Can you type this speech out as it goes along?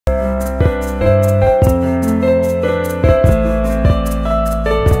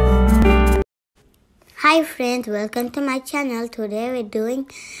Hi friends, welcome to my channel. Today we're doing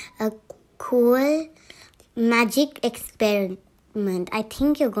a cool magic experiment. I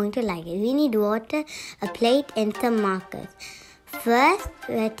think you're going to like it. We need water, a plate and some markers. First,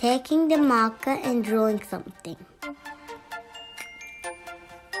 we're taking the marker and drawing something.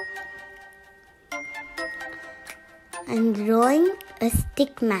 I'm drawing a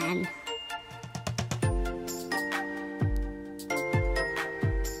stick man.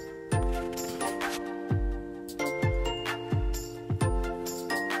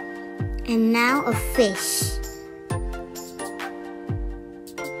 And now a fish.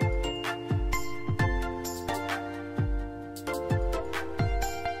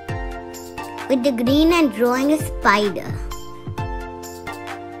 With the green I'm drawing a spider.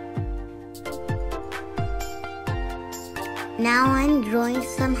 Now I'm drawing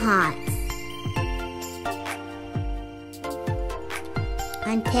some hearts.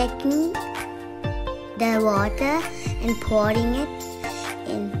 I'm taking the water and pouring it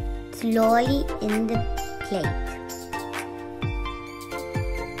in slowly in the plate.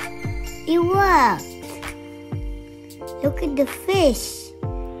 It worked! Look at the fish.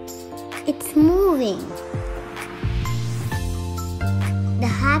 It's moving. The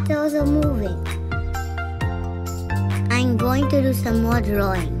heart is also moving. I'm going to do some more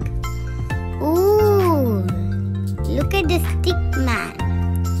drawing. Ooh! Look at the stick man.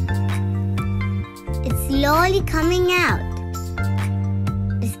 It's slowly coming out.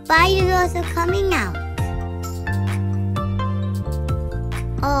 The spider is also coming out.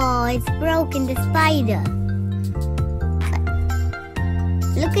 Oh, it's broken, the spider.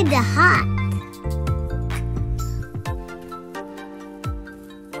 But look at the heart.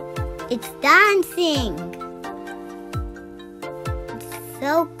 It's dancing. It's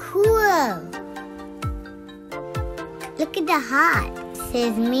so cool. Look at the heart. It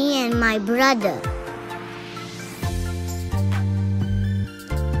says me and my brother.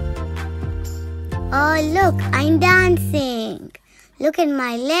 Oh, look, I'm dancing. Look at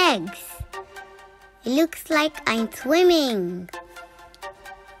my legs. It looks like I'm swimming.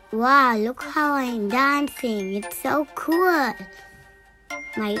 Wow, look how I'm dancing. It's so cool.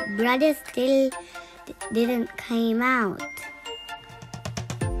 My brother still didn't come out.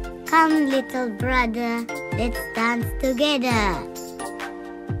 Come, little brother, let's dance together.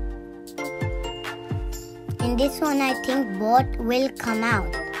 In this one, I think both will come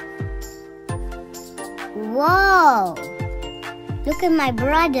out. Whoa! Look at my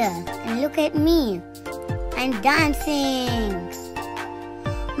brother and look at me. I'm dancing.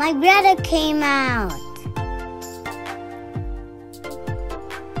 My brother came out.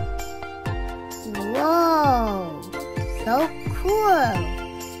 Whoa! So cool.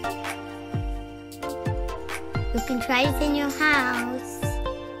 You can try this in your house.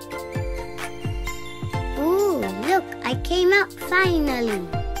 Ooh, look, I came out finally.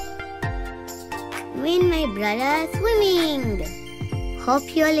 Me and my brother are swimming.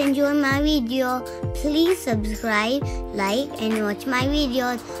 Hope you all enjoy my video. Please subscribe, like and watch my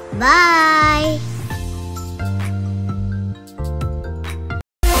videos. Bye.